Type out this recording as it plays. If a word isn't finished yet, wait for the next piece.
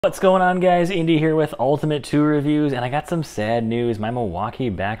What's going on, guys? Indy here with Ultimate 2 Reviews, and I got some sad news. My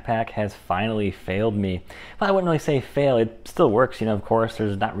Milwaukee backpack has finally failed me. Well, I wouldn't really say fail. It still works, of course.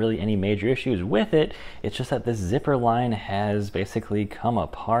 There's not really any major issues with it. It's just that this zipper line has basically come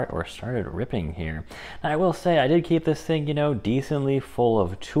apart or started ripping here. Now, I will say I did keep this thing, decently full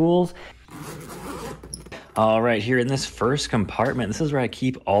of tools. All right, here in this first compartment, this is where I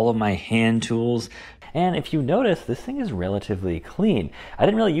keep all of my hand tools. And if you notice, this thing is relatively clean. I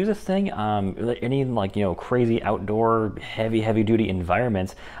didn't really use this thing any crazy outdoor heavy duty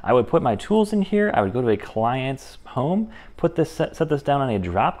environments. I would put my tools in here. I would go to a client's home, set this down on a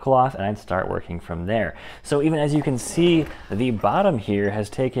drop cloth, and I'd start working from there. So even as you can see, the bottom here has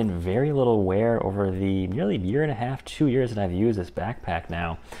taken very little wear over the nearly year and a half, 2 years that I've used this backpack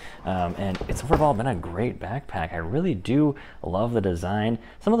now. And it's overall been a great backpack. I really do love the design.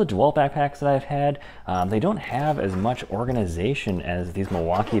 Some of the DeWalt backpacks that I've had, they don't have as much organization as these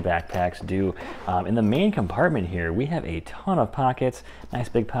Milwaukee backpacks do. In the main compartment here, we have a ton of pockets. Nice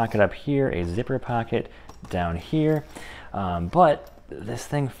big pocket up here, a zipper pocket down here. But this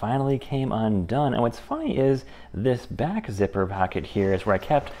thing finally came undone. And what's funny is this back zipper pocket here is where I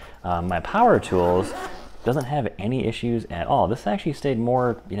kept my power tools. Doesn't have any issues at all. This actually stayed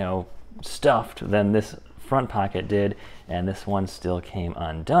more, stuffed than this front pocket did, and this one still came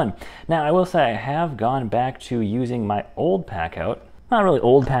undone. Now, I will say I have gone back to using my old pack out. Not really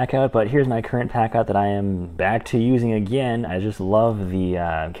old pack out, but here's my current pack out that I am back to using again. I just love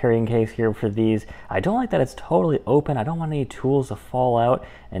the carrying case here for these. I don't like that it's totally open. I don't want any tools to fall out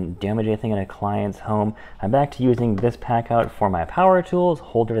and damage anything in a client's home. I'm back to using this pack out for my power tools,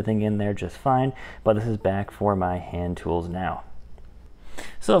 hold everything in there just fine, but this is back for my hand tools now.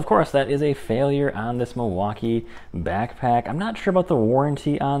 So of course that is a failure on this Milwaukee backpack. I'm not sure about the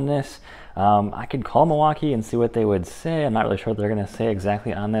warranty on this. I could call Milwaukee and see what they would say. I'm not really sure what they're going to say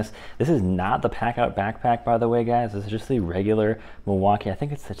exactly on this. This is not the pack out backpack, by the way, guys. This is just the regular Milwaukee. I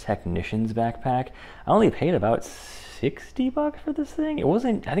think it's the technician's backpack. I only paid about $60 for this thing. It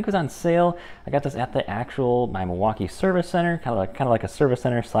wasn't, I think it was on sale. I got this at the my Milwaukee service center, kind of like a service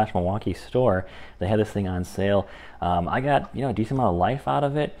center / Milwaukee store. They had this thing on sale. I got, a decent amount of life out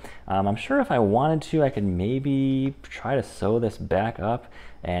of it. I'm sure if I wanted to, I could maybe try to sew this back up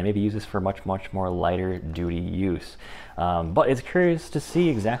and maybe use this for much more lighter duty use. But it's curious to see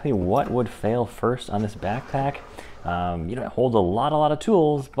exactly what would fail first on this backpack. It holds a lot of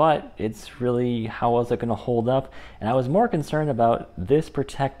tools, but it's really how is it going to hold up? And I was more concerned about this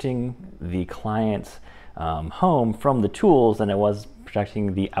protecting the client's home from the tools than it was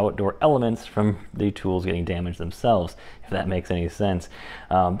protecting the outdoor elements from the tools getting damaged themselves, if that makes any sense.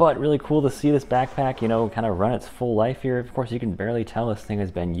 But really cool to see this backpack, kind of run its full life here. Of course, you can barely tell this thing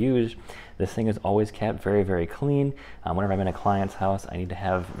has been used. This thing is always kept very clean. Whenever I'm in a client's house, I need to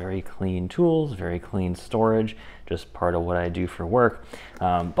have very clean tools, very clean storage, just part of what I do for work.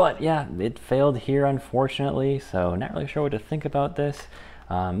 But yeah, it failed here, unfortunately, so not really sure what to think about this.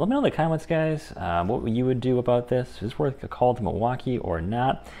 Let me know in the comments, guys, what you would do about this. Is this worth a call to Milwaukee or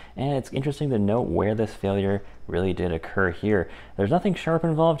not? And it's interesting to note where this failure really did occur here. There's nothing sharp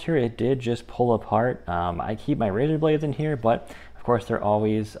involved here. It did just pull apart. I keep my razor blades in here, but of course they're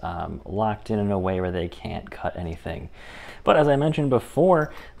always locked in a way where they can't cut anything. But as I mentioned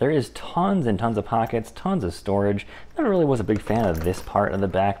before, there is tons and tons of pockets, tons of storage. Never really was a big fan of this part of the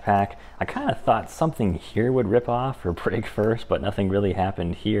backpack. I kind of thought something here would rip off or break first, but nothing really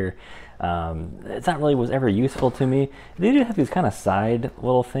happened here. It's not really was ever useful to me. They do have these kind of side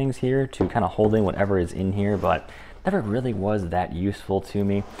little things here to kind of hold in whatever is in here, but never really was that useful to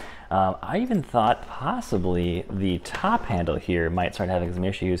me. I even thought possibly the top handle here might start having some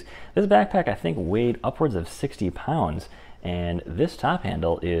issues. This backpack, I think, weighed upwards of 60 pounds, and this top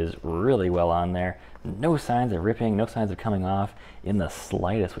handle is really well on there. No signs of ripping, no signs of coming off in the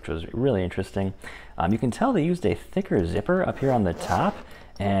slightest, which was really interesting. You can tell they used a thicker zipper up here on the top,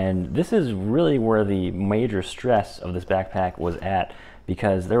 and this is really where the major stress of this backpack was at,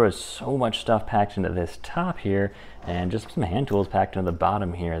 because there was so much stuff packed into this top here and just some hand tools packed into the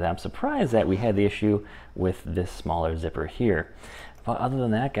bottom here that I'm surprised that we had the issue with this smaller zipper here. But other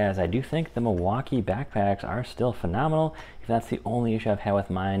than that, guys, I do think the Milwaukee backpacks are still phenomenal, if that's the only issue I've had with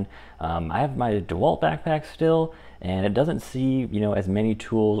mine. I have my DeWalt backpack still, and it doesn't see, as many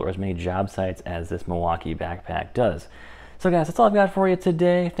tools or as many job sites as this Milwaukee backpack does. So guys, that's all I've got for you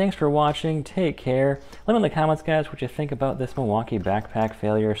today. Thanks for watching. Take care. Let me know in the comments, guys, what you think about this Milwaukee backpack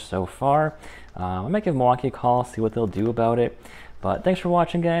failure so far. I might give Milwaukee a call, see what they'll do about it. But thanks for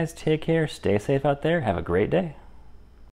watching, guys. Take care. Stay safe out there. Have a great day.